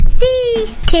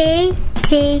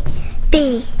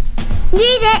MTB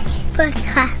Music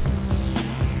Podcast.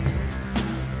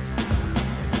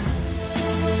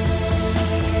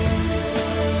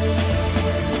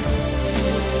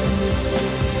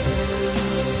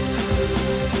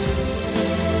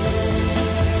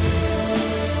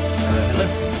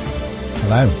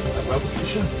 Hello. Welcome to the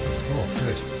show. Oh,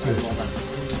 good.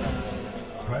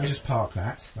 Let me just park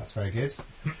that. That's very good.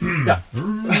 Yeah.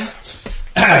 Right.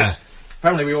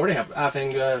 Apparently we already have,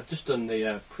 having just done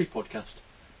the pre-podcast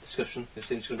discussion. This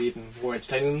thing's going to be even more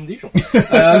entertaining than usual.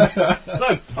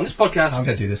 So, on this podcast... I'm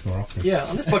going to do this more often. Yeah,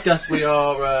 on this podcast we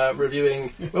are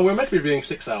reviewing... Well, we're meant to be reviewing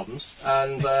 6 albums,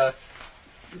 and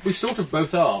we sort of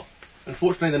both are.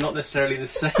 Unfortunately, they're not necessarily the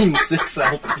same 6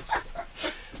 albums.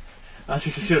 Right,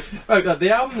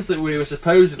 the albums that we were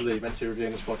supposedly meant to be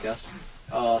reviewing this podcast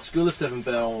are School of Seven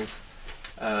Bells,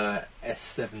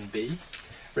 S7B,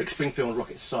 Rick Springfield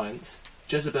Rocket Science,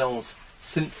 Jezebel's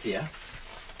Cynthia,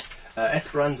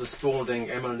 Esperanza Spalding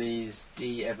Emily's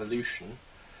De-Evolution,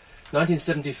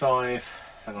 1975,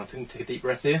 hang on, I didn't take a deep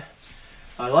breath here,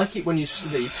 I Like It When You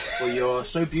Sleep, where you're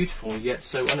so beautiful yet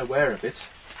so unaware of it,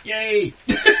 Yay!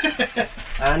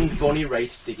 and Bonnie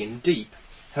Raitt Digging Deep.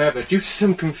 However, due to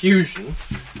some confusion,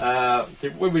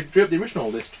 when we drew up the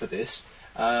original list for this,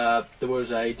 there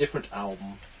was a different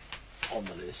album on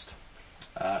the list,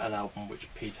 an album which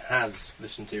Pete has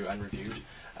listened to and reviewed,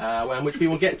 and which we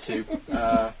will get to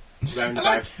round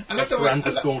about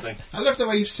Esperanza Spalding. I love the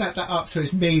way you've set that up so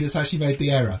it's me that's actually made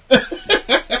the error.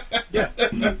 Yeah,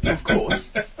 of course.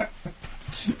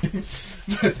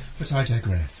 But I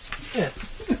digress.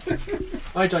 Yes.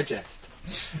 I digest.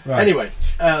 Right. Anyway,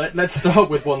 let's start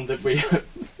with one that we're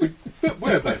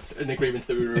both in agreement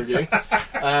that we were reviewing,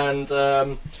 and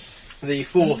the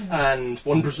fourth and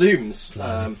one presumes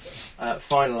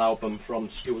final album from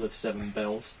School of Seven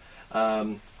Bells.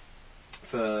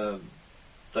 For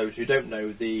those who don't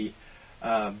know, the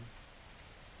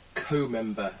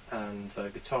co-member and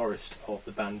guitarist of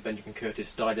the band, Benjamin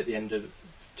Curtis, died at the end of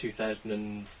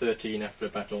 2013 after a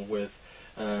battle with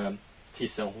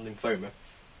T-cell lymphoma.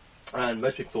 And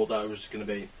most people thought that was going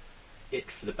to be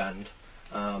it for the band,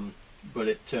 but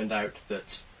it turned out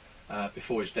that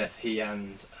before his death, he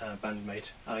and bandmate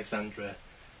Alexandra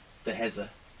De Heza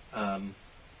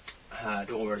had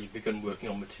already begun working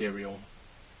on material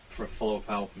for a follow-up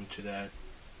album to their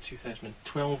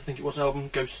 2012, I think it was, album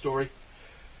Ghost Story,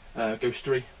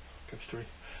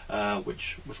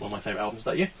 which was one of my favourite albums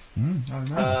that year. I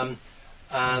remember.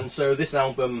 And so this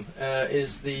album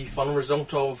is the final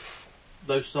result of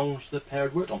those songs the pair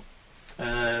had worked on.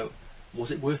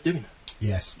 Was it worth doing?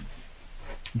 Yes,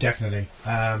 definitely.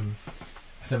 I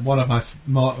think one of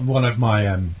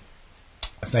my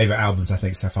favourite albums, I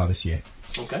think, so far this year.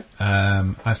 Okay.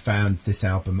 I found this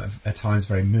album at times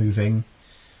very moving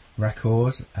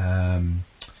record, a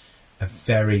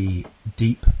very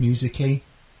deep musically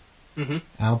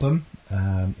album.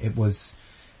 It was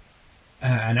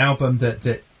an album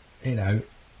that you know,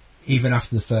 even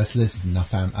after the first listen, I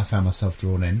found myself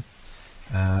drawn in,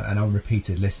 and on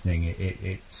repeated listening,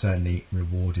 it certainly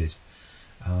rewarded.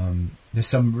 There's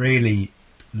some really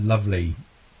lovely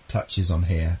touches on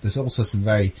here. There's also some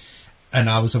and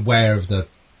I was aware of the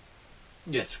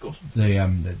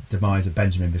demise of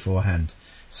Benjamin beforehand,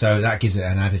 so that gives it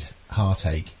an added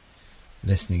heartache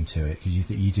listening to it,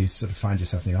 because you do sort of find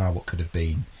yourself thinking, what could have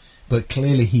been? But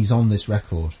clearly, he's on this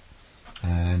record.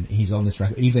 And he's on this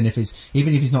record, even if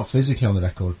he's not physically on the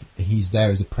record, he's there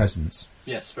as a presence.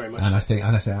 Yes, very much. And so. I think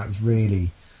that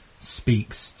really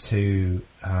speaks to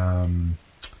the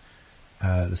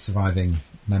surviving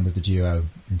member of the duo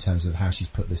in terms of how she's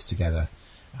put this together.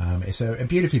 It's a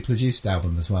beautifully produced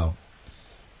album as well,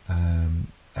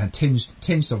 and tinged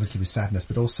obviously with sadness,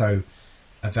 but also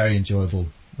a very enjoyable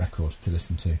record to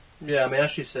listen to. Yeah, I mean,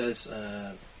 as she says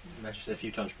a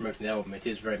few times promoting the album, it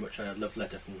is very much a love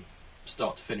letter from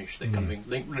start to finish that kind of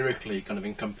lyrically kind of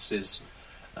encompasses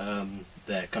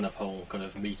their kind of whole kind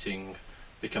of meeting,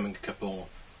 becoming a couple,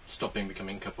 stopping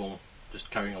becoming a couple, just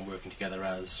carrying on working together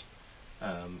as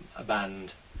a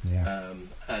band,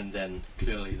 and then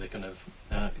clearly the kind of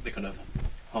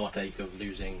heartache of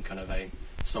losing kind of a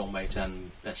soulmate and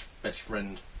best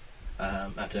friend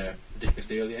at a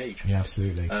ridiculously early age. Yeah,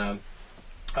 absolutely. I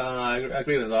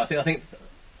agree with that. I think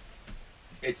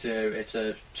it's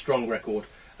a strong record.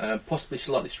 Possibly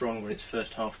slightly stronger in its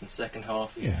first half than second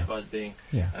half, if I was being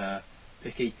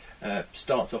picky.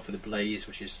 Starts off with a Blaze,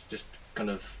 which is just kind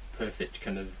of perfect,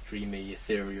 kind of dreamy,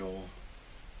 ethereal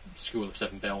School of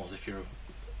Seven Bells, if you're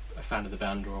a fan of the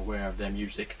band or aware of their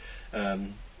music. A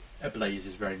Blaze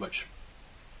is very much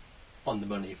on the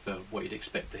money for what you'd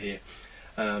expect to hear.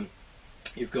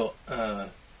 You've got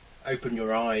Open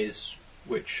Your Eyes,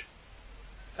 which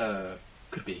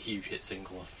could be a huge hit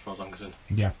single as far as I'm concerned.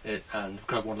 Yeah. And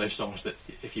kind of one of those songs that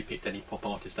if you picked any pop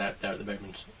artist out there at the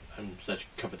moment and said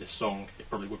cover this song, it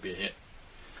probably would be a hit.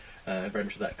 Very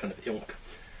much of that kind of ilk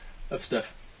of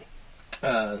stuff.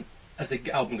 As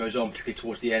the album goes on, particularly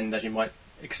towards the end, as you might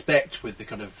expect with the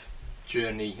kind of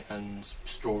journey and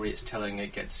story it's telling,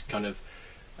 it gets kind of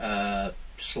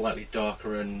slightly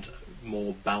darker and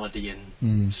more ballady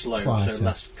and slow. Quieter, so the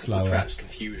last couple slower. of tracks,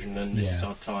 Confusion and This Is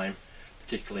Our Time,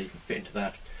 particularly fit into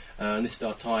that. This Is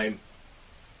Our Time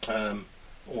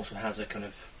also has a kind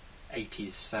of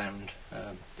 80s sound,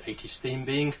 the 80s theme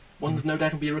being one that no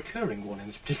doubt will be a recurring one in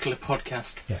this particular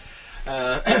podcast. Yes.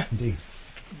 Indeed.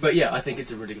 But yeah, I think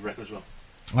it's a really good record as well.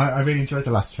 I really enjoyed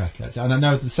the last track, actually. And I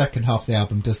know the second half of the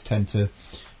album does tend to,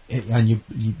 and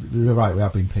you're right, we are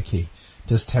being picky,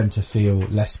 does tend to feel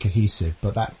less cohesive,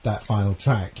 but that final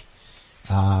track,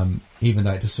 even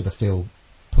though it does sort of feel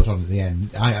put on at the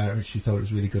end, I actually thought it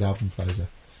was a really good album closer.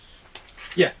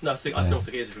 Yeah, no, I still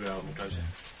think it is a good album closer. Yeah.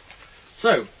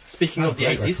 So, speaking of the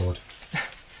 80s,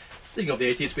 speaking of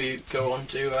the 80s, we go on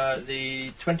to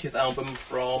the 20th album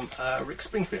from Rick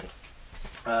Springfield.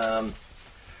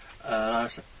 I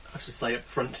should say up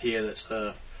front here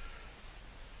that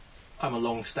I'm a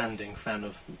long-standing fan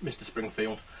of Mr.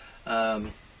 Springfield,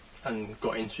 and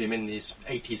got into him in his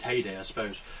 80s heyday, I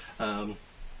suppose.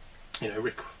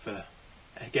 Rick, for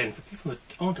people that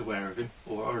aren't aware of him,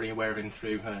 or already aware of him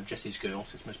through Jesse's Girl,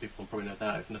 since most people probably know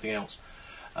that, if nothing else,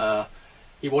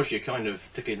 he was your kind of,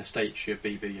 particularly in the States, your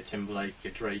Bieber, your Timberlake,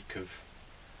 your Drake of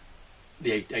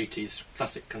the 80s,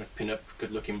 classic kind of pin-up,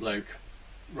 good-looking bloke,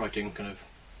 writing kind of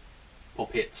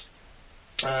pop hits.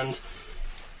 And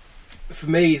for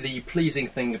me, the pleasing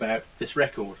thing about this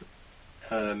record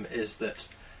is that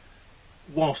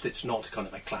whilst it's not kind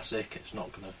of a classic, it's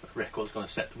not kind of a record that's going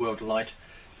to set the world alight,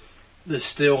 there's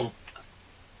still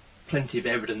plenty of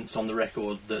evidence on the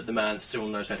record that the man still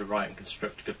knows how to write and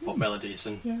construct good pop melodies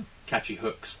and catchy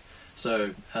hooks.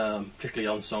 So particularly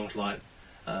on songs like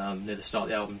near the start of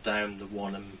the album, Down, The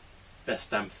One and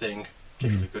Best Damn Thing,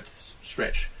 particularly good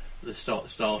stretch at the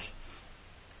start.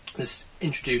 This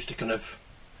introduced a kind of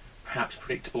perhaps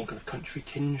predictable kind of country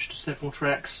tinge to several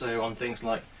tracks. So on things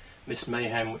like Miss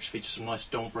Mayhem, which features some nice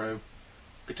Dobro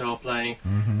guitar playing,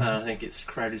 I think it's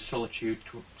Crowded Solitude,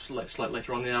 slightly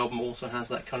later on in the album, also has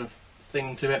that kind of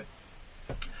thing to it.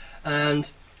 And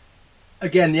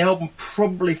again, the album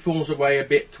probably falls away a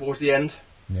bit towards the end.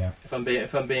 Yeah. If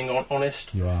I'm being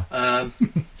honest. You are.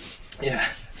 Yeah.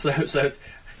 So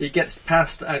it gets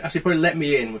past. Actually, probably Let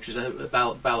Me In, which is a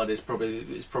ballad, is probably.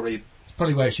 It's probably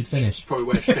where it should finish. Probably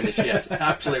where it should finish. Yes,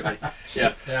 absolutely.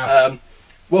 Yeah.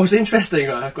 What was interesting,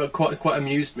 quite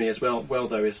amused me as well.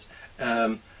 Though, is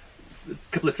a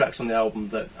couple of tracks on the album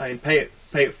that Pay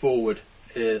It Forward.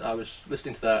 I was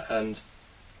listening to that, and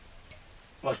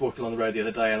I was walking along the road the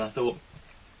other day, and I thought,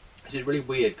 this is really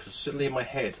weird because suddenly in my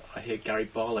head I hear Gary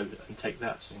Barlow and Take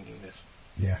That singing this.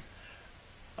 Yeah.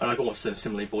 And I got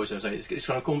similarly Boys Over. It's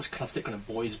kind of almost classic kind of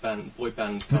boy band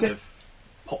kind of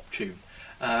pop tune.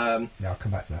 Yeah, I'll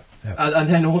come back to that. Yeah. And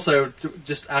then also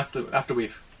just after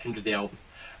we've ended the album,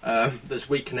 there's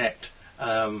We Connect,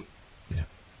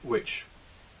 which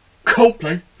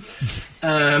Coldplay.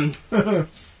 And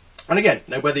again,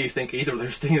 now whether you think either of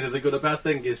those things is a good or bad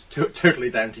thing is totally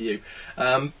down to you.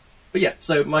 But yeah,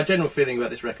 so my general feeling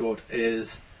about this record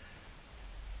is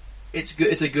it's good.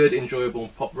 It's a good, enjoyable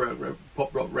pop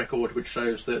rock record, which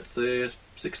shows that the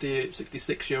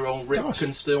 66-year-old Rick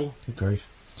can still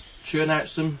churn out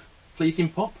some pleasing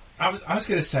pop. I was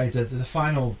going to say that the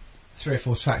final 3 or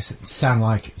 4 tracks do sound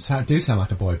like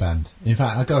a boy band. In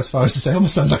fact, I'd go as far as to say it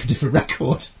almost sounds like a different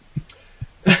record.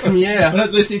 Yeah. When I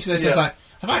was listening to this, I was like,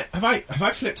 have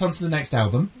I flipped onto the next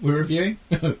album we're reviewing?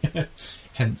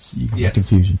 Hence, my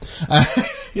confusion.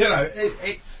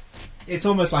 It's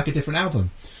almost like a different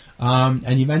album.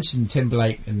 And you mentioned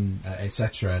Timberlake and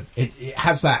etc. It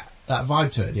has that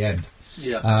vibe to it at the end.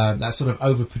 Yeah. That sort of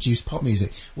overproduced pop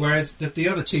music. Whereas the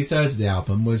other 2/3 of the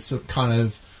album was sort of kind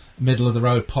of middle of the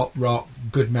road pop rock,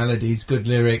 good melodies, good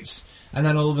lyrics, and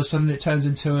then all of a sudden it turns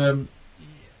into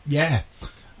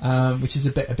which is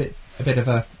a bit of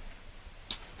a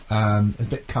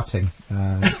bit cutting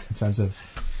in terms of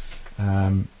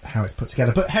how it's put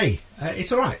together. But hey,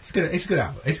 it's all right. It's good. It's a good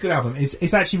album. It's a good album.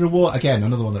 It's actually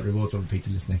another one that rewards on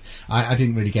repeated listening. I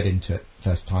didn't really get into it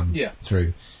first time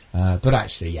through, but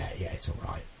actually, it's all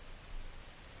right.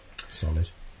 Solid.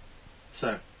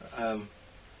 So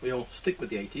we all stick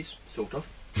with the 80s, sort of.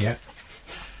 Yeah.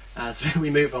 As we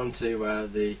move on to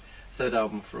the third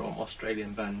album from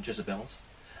Australian band Jezebels,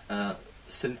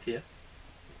 Cynthia,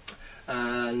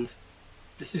 And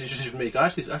this is just for me. I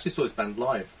actually saw this band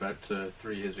live about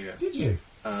 3 years ago. Did you?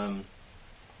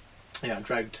 Yeah, I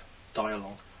dragged Die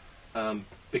along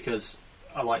because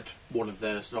I liked one of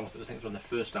their songs that I think was on their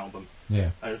first album.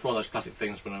 Yeah. And it was one of those classic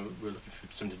things when we were looking for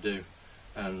something to do,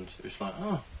 and it was like,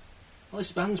 oh, well,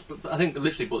 this band's. But I think I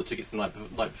literally bought the tickets the night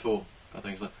before. I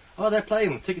think it's like, oh, they're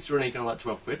playing. Tickets are only like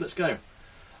 £12. Let's go.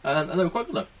 And they were quite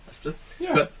good, though.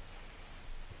 Yeah. But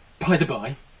by the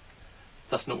by,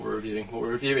 that's not what we're reviewing. What we're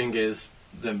reviewing is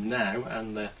them now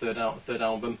and their third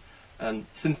album. And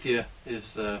Cynthia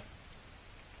is a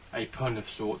pun of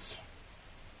sorts.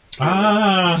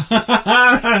 Ah!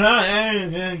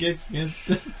 Yes.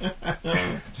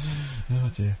 Oh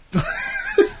dear.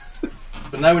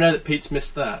 But now we know that Pete's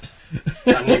missed that,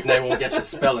 and if no one gets the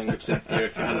spelling of Cynthia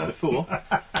if you hadn't before,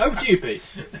 over to you, Pete.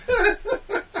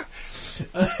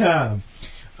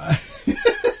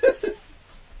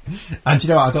 And you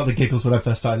know what? I got the giggles when I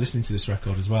first started listening to this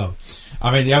record as well.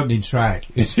 I mean, the opening track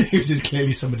is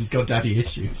clearly somebody's got daddy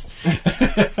issues.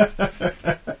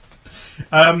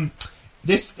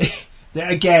 This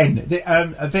again,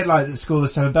 a bit like the School of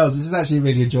Seven Bells. This is actually a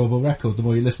really enjoyable record. The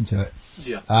more you listen to it,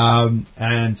 Yeah.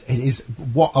 And it is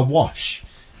what a wash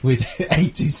with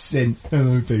 80s synth.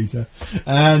 Hello, Peter.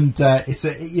 And it's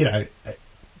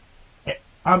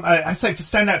I say for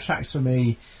standout tracks for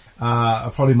me,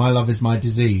 probably My Love Is My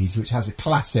Disease, which has a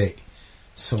classic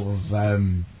sort of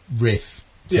riff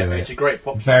to it. It's a great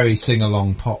pop. Very sing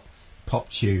along pop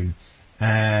tune,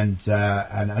 and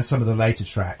some of the later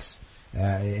tracks.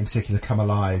 In particular, Come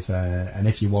Alive and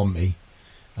If You Want Me.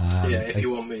 If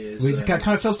You Want Me is... It kind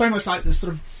of feels very much like this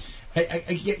sort of...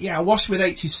 a wash with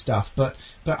 80s stuff, but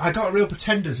I got a real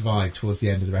Pretenders vibe towards the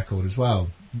end of the record as well,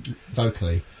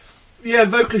 vocally. Yeah,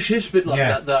 vocally she's a bit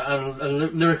like that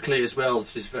and lyrically as well,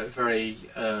 she's very, very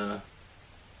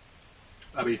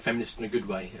feminist in a good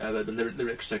way. The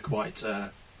lyrics are quite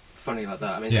funny like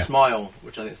that. I mean, Smile,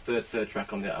 which I think the third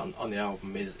track on the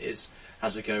album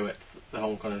has a go at the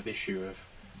whole kind of issue of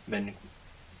men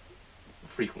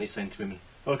frequently saying to women,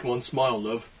 "Oh, come on, smile,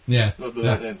 love." Yeah.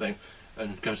 Thing.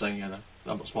 And go saying, I'm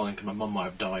not smiling because my mum might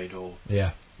have died, or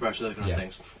various other kind of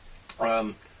things.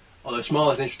 Although Smile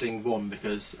is an interesting one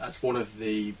because that's one of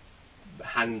the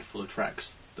handful of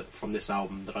tracks from this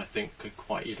album that I think could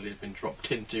quite easily have been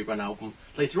dropped into an album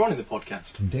later on in the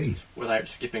podcast. Indeed. Without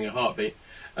skipping a heartbeat.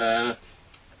 I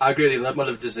agree with you. My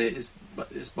Love Is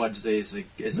My Disease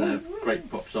is a great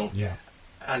pop song. Yeah.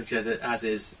 And as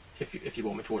is If You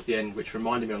Want Me towards the end, which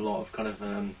reminded me a lot of kind of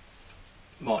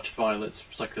March Violet's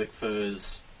Psychedelic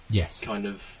Furs. Yes. Kind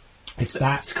of. It's the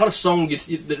kind of song that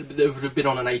would have been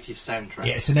on an 80s soundtrack.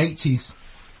 Yeah, it's an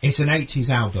 80s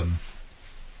album.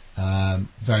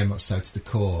 Very much so to the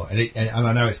core, and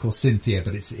I know it's called Cynthia,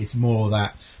 but it's more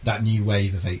that new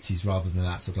wave of 80s rather than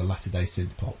that sort of latter day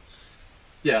synth pop.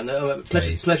 Yeah, and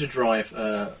Pleasure Drive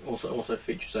also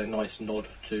features a nice nod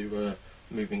to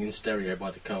Moving in Stereo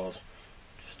by the Cars.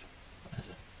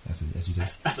 Just as you do.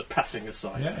 As a passing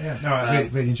aside. Yeah. No, I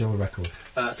really enjoy the record.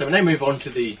 So we now move on to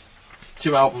the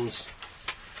two albums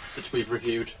that we've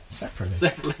reviewed separately.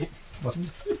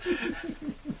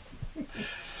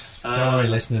 Don't worry,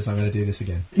 listeners, I'm going to do this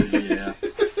again. Yeah.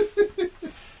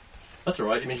 That's all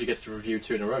right. It means you get to review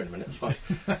two in a row in a minute. It's fine.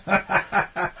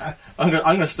 I'm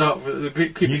going to start with...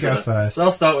 You go first. So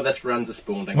I'll start with Esperanza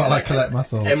Spalding. While I collect my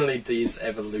thoughts. Emily D's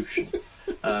Evolution.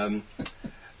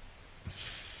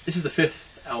 This is the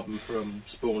fifth album from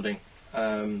Spalding.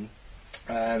 And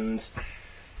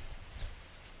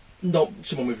not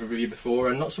someone we've reviewed before,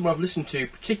 and not someone I've listened to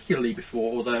particularly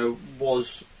before, although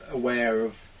was aware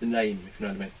of the name, if you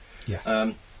know what I mean. Yes.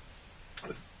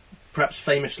 Perhaps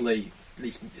famously, at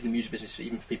least in the music business,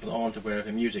 even for people that aren't aware of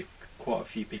her music, quite a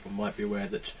few people might be aware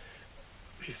that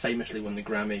she famously won the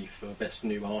Grammy for Best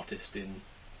New Artist in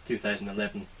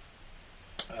 2011,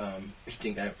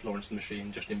 beating out Florence and the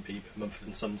Machine, Justin Bieber,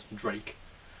 Mumford & Sons and Drake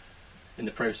in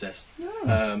the process.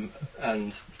 Oh.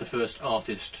 And the first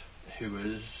artist who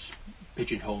was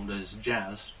pigeonholed as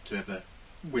jazz to ever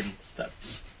win that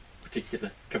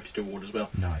particular coveted award as well.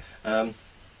 Nice.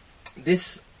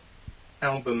 This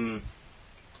album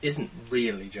isn't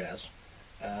really jazz,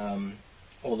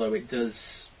 although it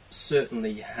does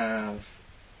certainly have...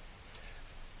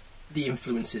 The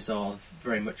influences are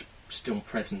very much still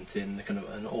present in the kind of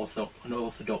an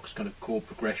orthodox kind of chord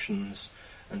progressions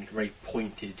and very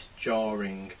pointed,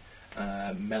 jarring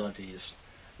melodies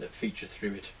that feature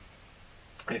through it.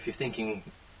 If you're thinking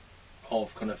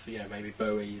of kind of, maybe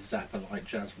Bowie, Zappa-like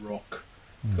jazz rock,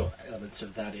 got elements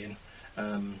of that in.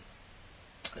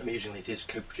 Amusingly, it is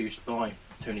co-produced by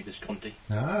Tony Visconti.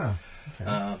 Ah,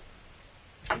 okay.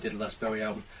 He did the last Bowie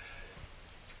album.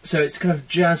 So it's kind of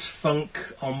jazz funk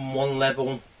on one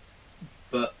level,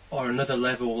 but on another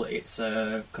level it's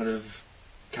a kind of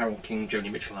Carole King,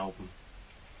 Joni Mitchell album.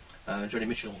 Joni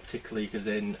Mitchell particularly, because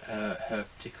in her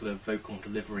particular vocal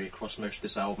delivery across most of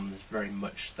this album is very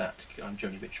much that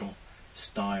Joni Mitchell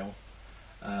style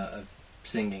of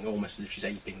singing, almost as if she's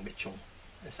aping Mitchell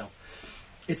herself.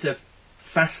 It's a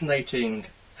fascinating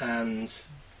and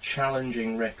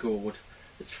challenging record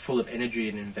that's full of energy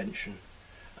and invention.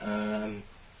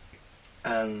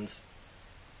 And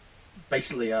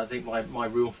basically, I think my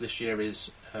rule for this year is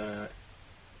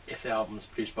if the album's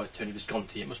produced by Tony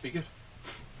Visconti, it must be good.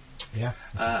 Yeah,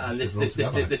 and this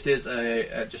is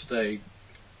just a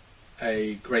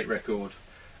great record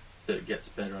that gets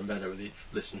better and better with each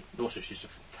listen. And also, she's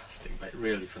a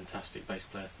really fantastic bass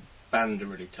player. Band are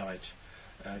really tight.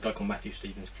 A guy called Matthew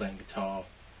Stevens playing guitar.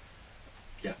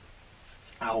 Yeah,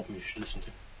 it's an album you should listen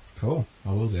to. Cool,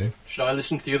 I will do. Should I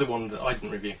listen to the other one that I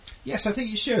didn't review? Yes, I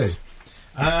think you should.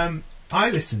 I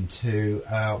listened to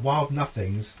Wild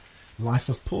Nothing's Life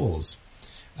of Pause.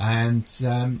 And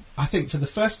I think for the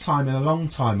first time in a long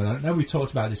time, and I know we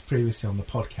talked about this previously on the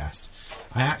podcast,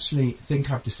 I actually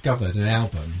think I've discovered an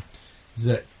album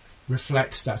that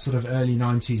reflects that sort of early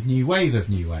 90s new wave of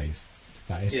new wave.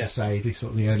 That is to say, the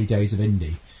sort of the early days of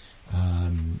indie.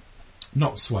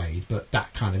 Not Suede, but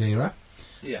that kind of era.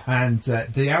 Yeah. And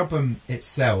the album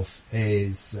itself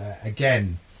is,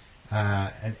 again,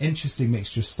 an interesting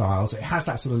mixture of styles. It has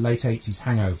that sort of late 80s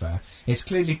hangover. It's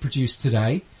clearly produced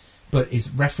today, but it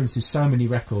references so many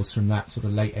records from that sort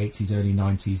of late 80s, early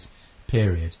 90s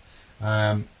period.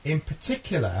 In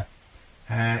particular,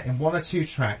 in one or two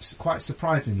tracks, quite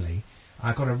surprisingly,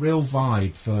 I got a real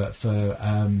vibe for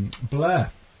Blur.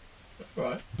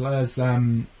 Right.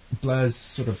 Blur's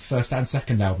sort of first and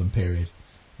second album period,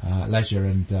 Leisure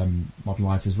and Modern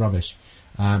Life is Rubbish.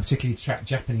 Particularly the track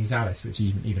Japanese Alice, which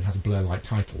even has a Blur-like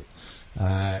title.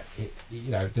 There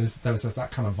was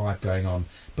that kind of vibe going on,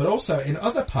 but also in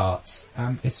other parts,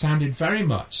 it sounded very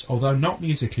much, although not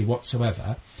musically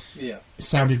whatsoever, it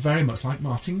sounded very much like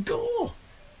Martin Gore.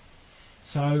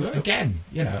 So again,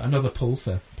 another pull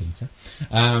for Peter.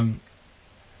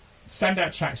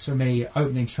 Standout tracks for me: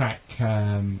 opening track,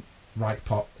 Right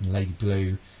Pop and Lady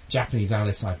Blue, Japanese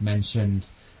Alice I've mentioned,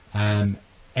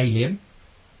 Alien.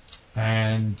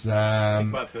 And you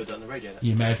might have heard that on the radio.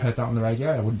 You may have heard that on the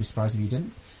radio. I wouldn't be surprised if you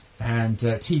didn't. And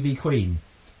TV Queen,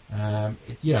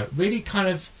 really kind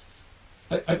of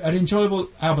an enjoyable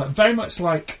album, very much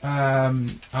like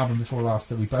album before last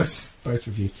that we both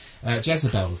reviewed,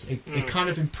 Jezebels. It kind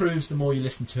of improves the more you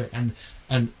listen to it, and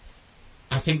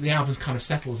I think the album kind of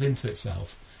settles into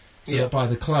itself. So that by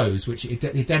the close, which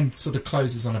it then sort of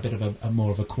closes on a bit of a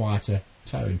more of a quieter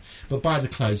tone, but by the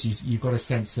close, you've got a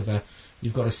sense of a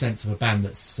band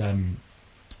that's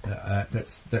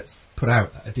put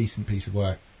out a decent piece of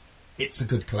work. It's a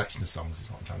good collection of songs, is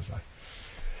what I'm trying to say.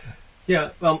 Yeah,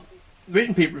 well, the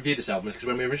reason people reviewed this album is because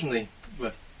when we originally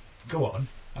were go on,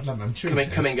 I'm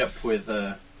intrigued. Coming up with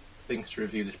things to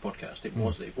review this podcast, it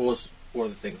was one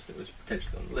of the things that was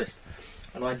potentially on the list,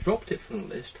 and I dropped it from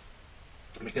the list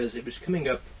because it was coming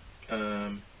up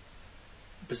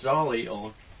bizarrely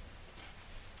on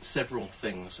several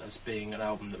things as being an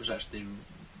album that was actually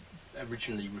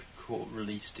originally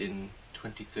released in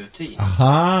 2013.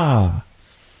 Aha!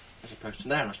 As opposed to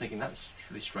now, and I was thinking that's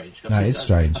really strange. That is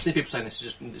strange. I've seen people saying this is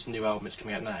just this new album is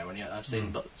coming out now, and yet I've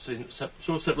seen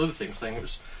several other things saying it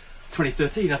was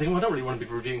 2013. I think, well, I don't really want to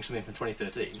be reviewing something from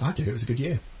 2013. I do. It was a good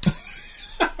year.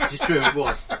 Which is true, it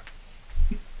was.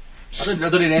 I don't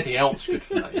need anything else good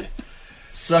from that year.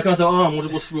 So I kind of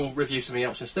thought, we'll review something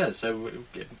else instead. So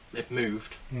it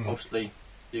moved. Obviously,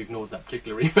 you ignored that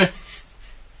particular email.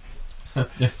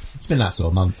 Yes, it's been that sort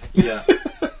of month. Yeah.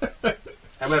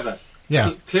 However,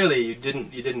 clearly you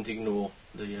didn't ignore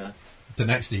the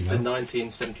next email. The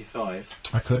 1975.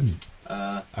 I couldn't.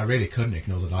 I really couldn't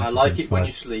ignore the 1975. I like it when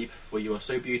you sleep, for you are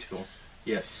so beautiful,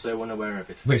 yet so unaware of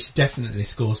it. Which definitely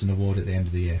scores an award at the end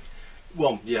of the year.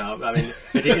 Well, yeah, I mean,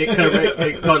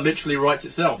 it kind of literally writes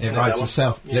itself. It writes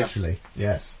itself, literally,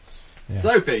 yes. Yeah.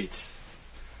 So, Pete,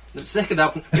 the second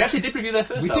album, we actually did review their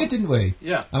first album. We did, didn't we?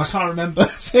 Yeah. And I can't remember a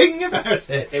thing about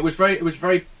it. It was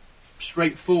very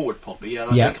straightforward, poppy, and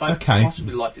I think I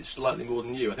possibly liked it slightly more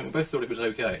than you. I think we both thought it was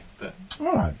okay. But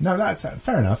all right, no, that's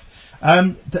fair enough.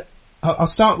 I'll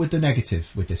start with the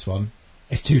negative with this one.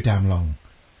 It's too damn long,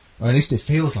 or at least it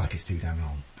feels like it's too damn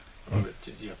long.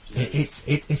 It's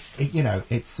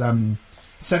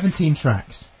 17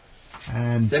 tracks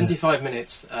and 75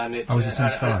 minutes, and it's was it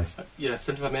 75?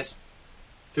 75 minutes.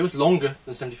 Feels longer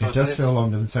than 75 minutes. It does feel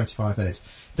longer than 75 minutes.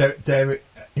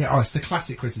 It's the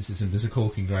classic criticism. There's a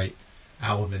corking great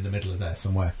album in the middle of there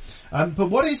somewhere. But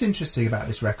what is interesting about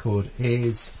this record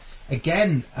is,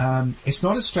 again, it's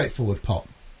not a straightforward pop.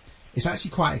 It's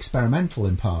actually quite experimental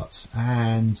in parts,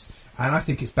 and I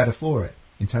think it's better for it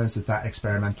in terms of that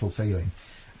experimental feeling.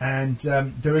 And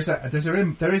there is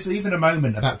even a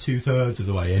moment about 2/3 of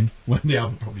the way in when the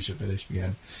album probably should finish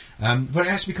again, where it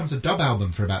actually becomes a dub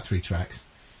album for about 3 tracks,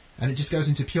 and it just goes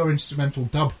into pure instrumental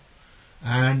dub,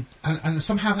 and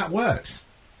somehow that works.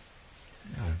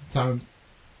 So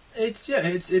it's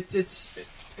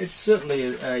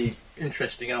certainly a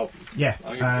interesting album. Yeah,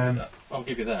 I'll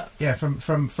give you that. Yeah,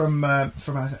 from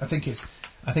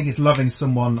I think it's Loving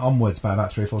Someone onwards by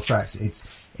about 3 or 4 tracks.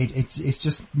 It's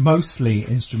just mostly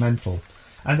instrumental,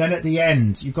 and then at the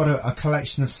end you've got a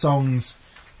collection of songs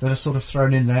that are sort of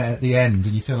thrown in there at the end,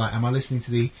 and you feel like, am I listening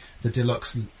to the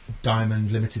deluxe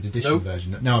diamond limited edition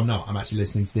version? No, I'm not. I'm actually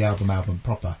listening to the album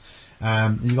proper.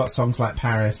 You've got songs like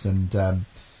Paris and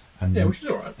yeah, which is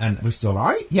all right. And which is all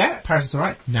right. Yeah, Paris is all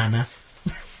right. Nana,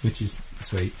 which is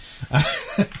sweet.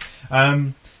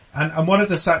 And one of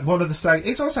the songs,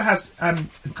 it also has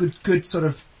good sort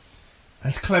of,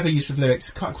 it's clever use of lyrics,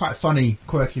 quite funny,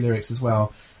 quirky lyrics as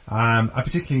well. I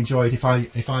particularly enjoyed "If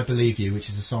I Believe You," which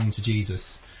is a song to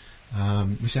Jesus,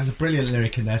 which has a brilliant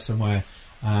lyric in there somewhere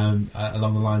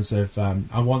along the lines of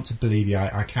 "I want to believe you,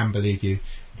 I can believe you,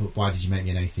 but why did you make me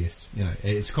an atheist?" You know,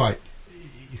 it's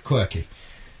quirky.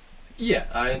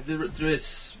 Yeah, there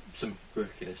is some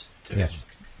quirkiness to it. Yes.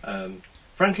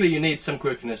 Frankly, you need some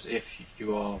quirkiness if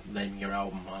you are naming your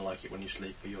album "I Like It When You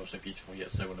Sleep" or "You're So Beautiful Yet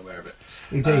So Unaware of It."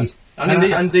 Indeed.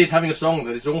 Indeed, having a song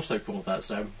that is also called that,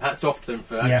 so hats off to them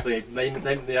for actually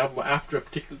naming the album after a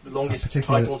particular longest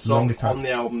title song on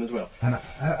the album as well. And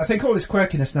I think all this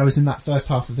quirkiness now is in that first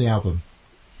half of the album.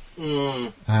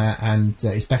 And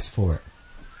it's better for it.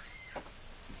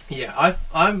 Yeah,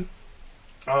 I'm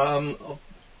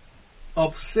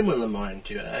of similar mind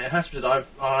to you. It has to be that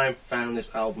I've found this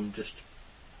album just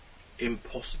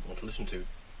impossible to listen to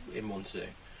in one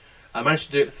sitting. I managed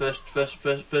to do it the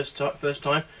first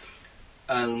time,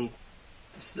 and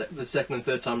the second and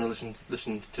third time I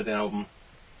listened to the album,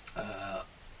 I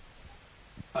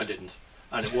didn't.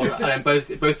 And it wasn't, and both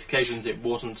occasions it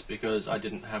wasn't because I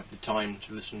didn't have the time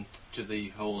to listen to the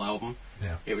whole album.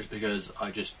 Yeah. It was because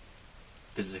I just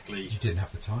physically you didn't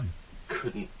have the time,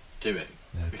 couldn't do it.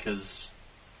 No. Because,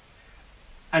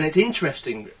 and it's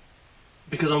interesting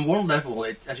because on one level,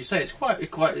 as you say, it's quite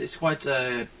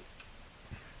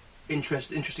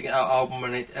interesting album,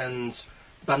 and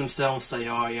the band themselves say,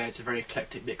 "Oh yeah, it's a very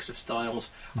eclectic mix of styles."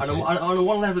 And on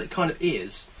one level, it kind of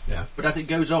is. Yeah. But as it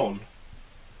goes on,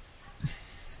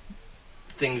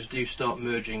 things do start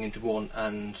merging into one,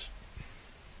 and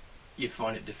you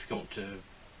find it difficult to.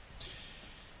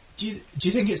 Do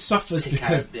you think it suffers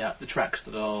because the tracks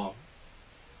that are,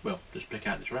 well, just pick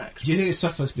out the tracks. Do you think it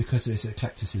suffers because of its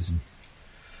eclecticism?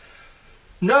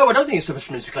 No, I don't think it suffers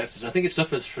from its eclecticism. I think it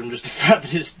suffers from just the fact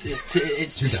that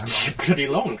it's just bloody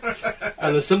long,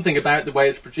 and there's something about the way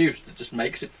it's produced that just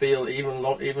makes it feel even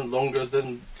longer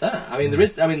than that. I mean,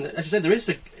 as you said, there is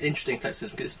an interesting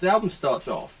eclecticism because the album starts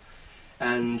off,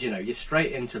 and you're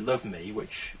straight into "Love Me,"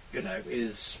 which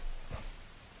is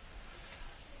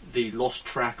the lost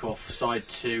track off side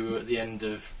 2 at the end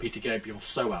of Peter Gabriel's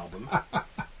 "So" album.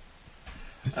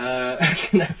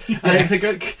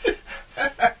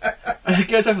 And it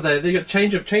goes over there. They get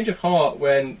change of heart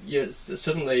when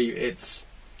suddenly it's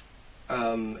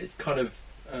kind of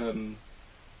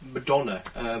Madonna,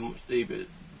 the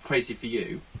 "Crazy for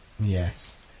You."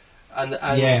 Yes. And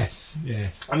yes.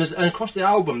 And across the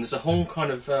album, there's a whole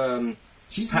kind of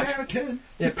she's American.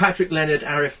 Yeah, Patrick Leonard,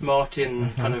 Arif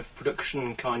Martin kind of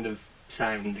production kind of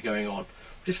sound going on,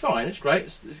 which is fine. It's great.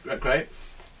 It's great.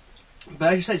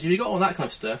 But as you say, so you've got all that kind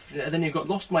of stuff, and then you've got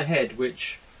 "Lost My Head,"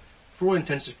 which, for all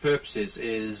intents and purposes,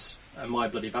 is a My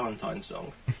Bloody Valentine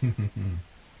song.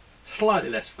 Slightly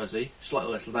less fuzzy,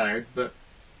 slightly less loud, but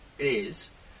it is.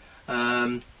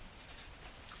 And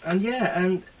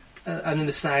then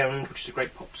 "The Sound," which is a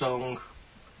great pop song,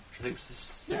 which I think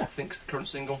is the current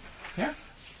single. Yeah.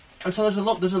 And so there's a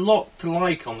lot to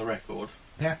like on the record.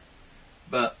 Yeah.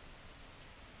 But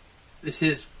this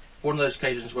is one of those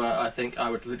occasions where I think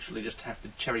I would literally just have to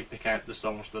cherry pick out the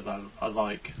songs that I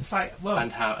like. It's like, well,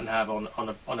 and have on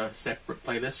a separate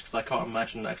playlist, because I can't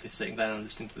imagine actually sitting down and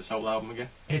listening to this whole album again.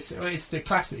 It's the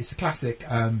classic. It's a classic.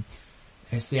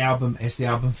 It's the album. It's the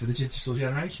album for the digital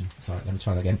generation. Sorry, let me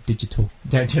try that again. Digital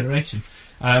generation.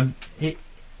 There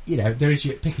is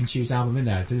your pick and choose album in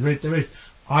there. There is.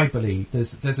 I believe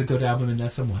there's a good album in there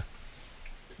somewhere.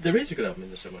 There is a good album in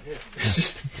there somewhere. Yeah. It's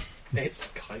just it's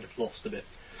kind of lost a bit.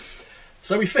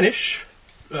 So we finish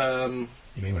You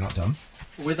mean we're not done?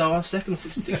 With our second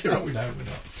 66-year-old. No,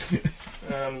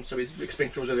 we're not. So he's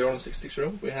explained to us earlier on,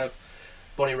 66-year-old. We have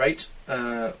Bonnie Raitt,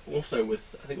 also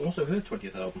with, I think, also her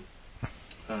 20th album.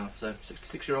 So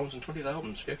 66-year-olds and 20th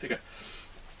albums, go figure.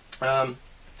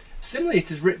 Similarly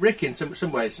to Rick in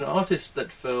some ways, an artist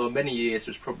that for many years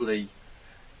was probably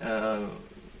kind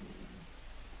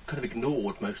of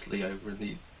ignored mostly over in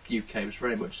the UK, was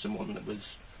very much someone that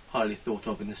was highly thought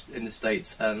of in the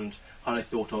States and highly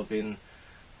thought of in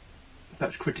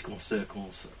perhaps critical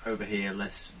circles over here,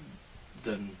 less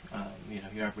than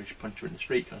your average puncher in the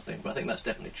street kind of thing. But I think that's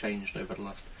definitely changed over the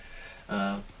last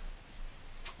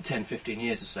 10-15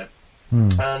 years or so.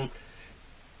 And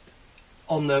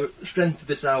on the strength of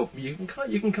this album, you can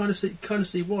kind of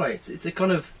see why. It's a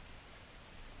kind of,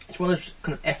 it's one of those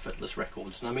kind of effortless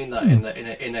records, and I mean that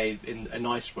in a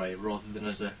nice way rather than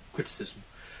as a criticism.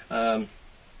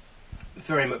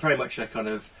 Very much a kind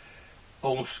of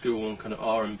old school and kind of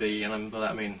R&B, and by that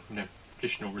I mean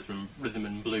traditional rhythm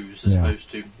and blues as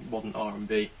opposed to modern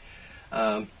R&B.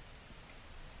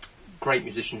 Great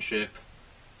musicianship,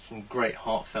 some great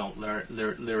heartfelt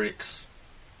lyrics,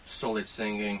 solid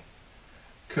singing,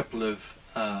 couple of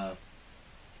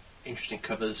interesting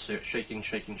covers, so Shaking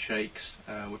Shaking Shakes,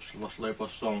 which is a Lost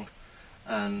Lobos song,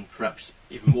 and perhaps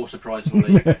even more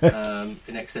surprisingly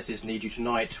In Excess's Need You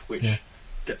Tonight, which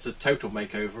gets a total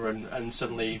makeover, and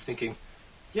suddenly thinking,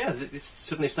 it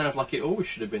suddenly sounds like it always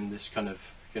should have been this kind of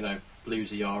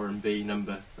bluesy R&B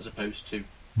number as opposed to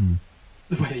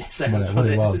the way it sounds what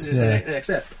it was. In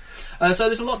Excess. So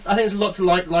there's a lot. I think there's a lot to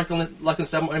like on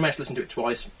this album. I managed to listen to it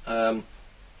twice. Ran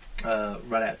out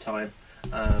of time.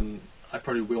 I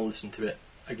probably will listen to it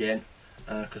again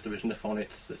because there is enough on it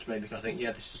that's made me kind of think,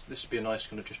 this would be a nice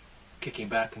kind of just kicking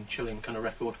back and chilling kind of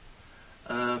record.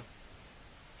 And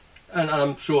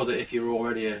I'm sure that if you're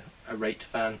already a Raitt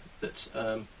fan, that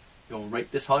you'll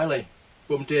rate this highly.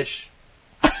 Boom dish.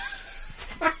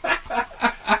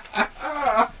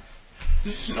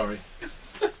 Sorry,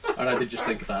 and I did just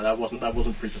think of that. That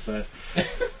wasn't pre-prepared.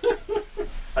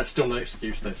 That's still no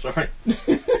excuse though. Sorry.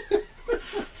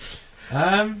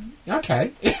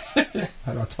 Okay.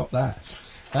 How do I top that?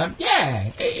 I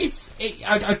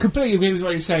completely agree with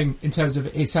what you're saying in terms of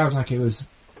it sounds like it was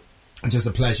just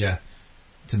a pleasure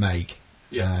to make.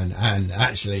 And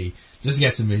actually, just to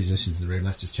get some musicians in the room,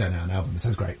 let's just churn out an album. It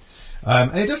sounds great.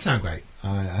 And it does sound great.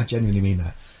 I genuinely mean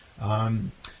that.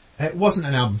 It wasn't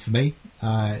an album for me,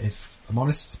 if I'm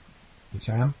honest, which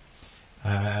I am.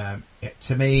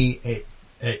 To me,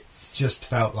 it's just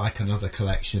felt like another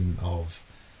collection of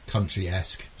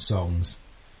country-esque songs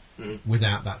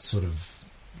without that sort of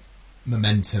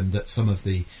momentum that some of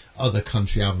the other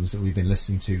country albums that we've been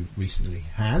listening to recently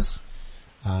has.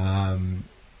 That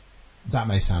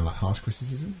may sound like harsh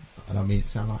criticism. I don't mean it to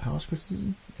sound like harsh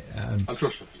criticism. I'm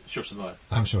sure she'll survive.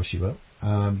 I'm sure she will.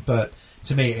 But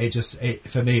to me,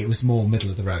 for me, it was more middle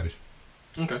of the road.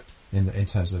 Okay. In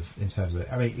terms of it.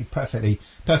 I mean, perfectly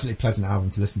pleasant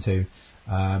album to listen to,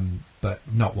 but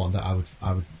not one that I would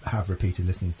have repeated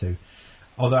listening to.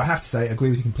 Although I have to say, I agree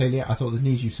with you completely. I thought the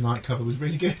Need You Tonight cover was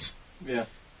really good. Yeah.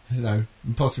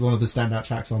 Possibly one of the standout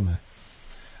tracks on there.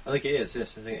 I think it is.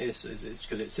 Yes, I think it is. It's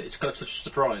because it's kind of such a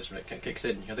surprise when it kicks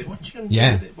in. You think, what are you going to do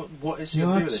with it? What is you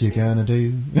going to do with it? What you going to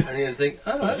do? And you think,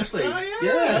 actually,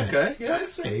 okay, I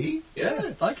see.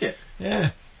 Yeah, like it. Yeah.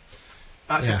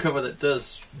 Actual cover that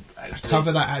does actually... A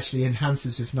cover that actually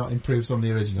enhances, if not improves, on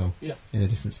the original. Yeah. In a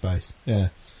different space. Yeah.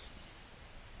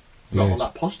 Not on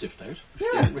that positive note.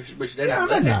 We should end I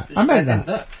meant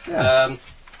that. Yeah.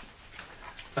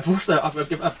 Unfortunately, I've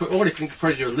already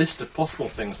created you a list of possible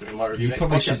things that we might review next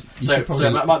podcast. So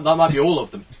that might be all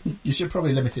of them. You should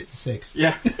probably limit it to 6.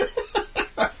 Yeah.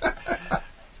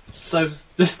 So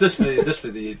just for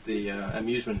the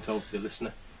amusement of the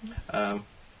listener,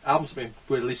 albums that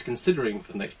we're at least considering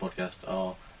for the next podcast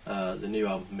are the new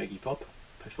album from Iggy Pop,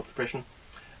 Post-Pop Depression,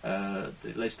 the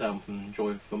latest album from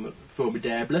Joy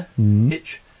Formidable,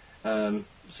 Hitch,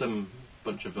 some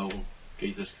bunch of old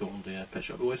geezers called Pet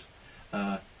Shop Boys.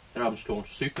 Their album's called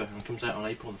Super and comes out on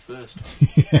April the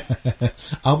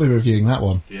 1st. I'll be reviewing that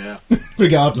one. Yeah.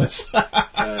 Regardless.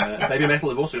 Baby Metal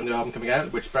have also got a new album coming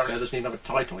out, which apparently doesn't even have a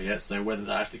title yet, so whether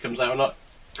that actually comes out or not,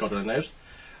 God only knows.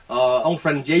 Old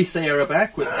friends Yeasay are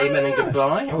back with Amen and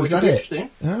Goodbye. Was that it? Interesting.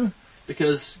 Oh.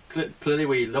 Because clearly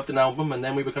we loved an album and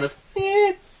then we were kind of,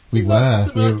 we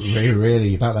were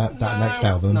really about that next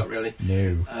album. Not really.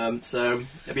 No. So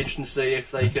it'll be interesting to see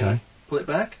if they can pull it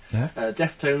back. Yeah.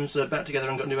 Deftones are back together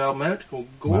and got a new album out called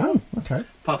Gore. Wow, okay.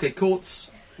 Parquet Court's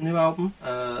new album.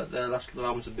 Their last couple of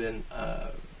albums have been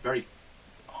very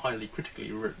highly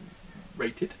critically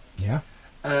rated. Yeah.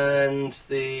 And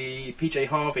the PJ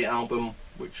Harvey album,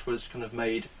 which was kind of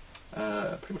made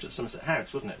pretty much at Somerset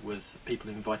House, wasn't it? With people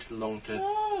invited along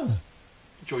to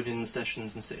join in the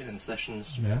sessions and sit in the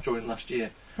sessions during last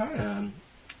year.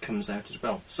 Comes out as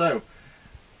well. So,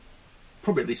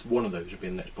 probably at least one of those will be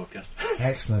in the next podcast.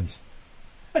 Excellent.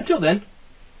 Until then.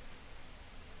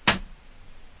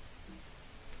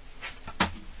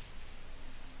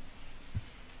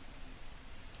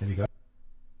 There you go.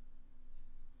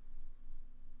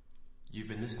 You've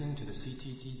been listening to the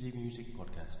CTTV Music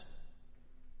Podcast.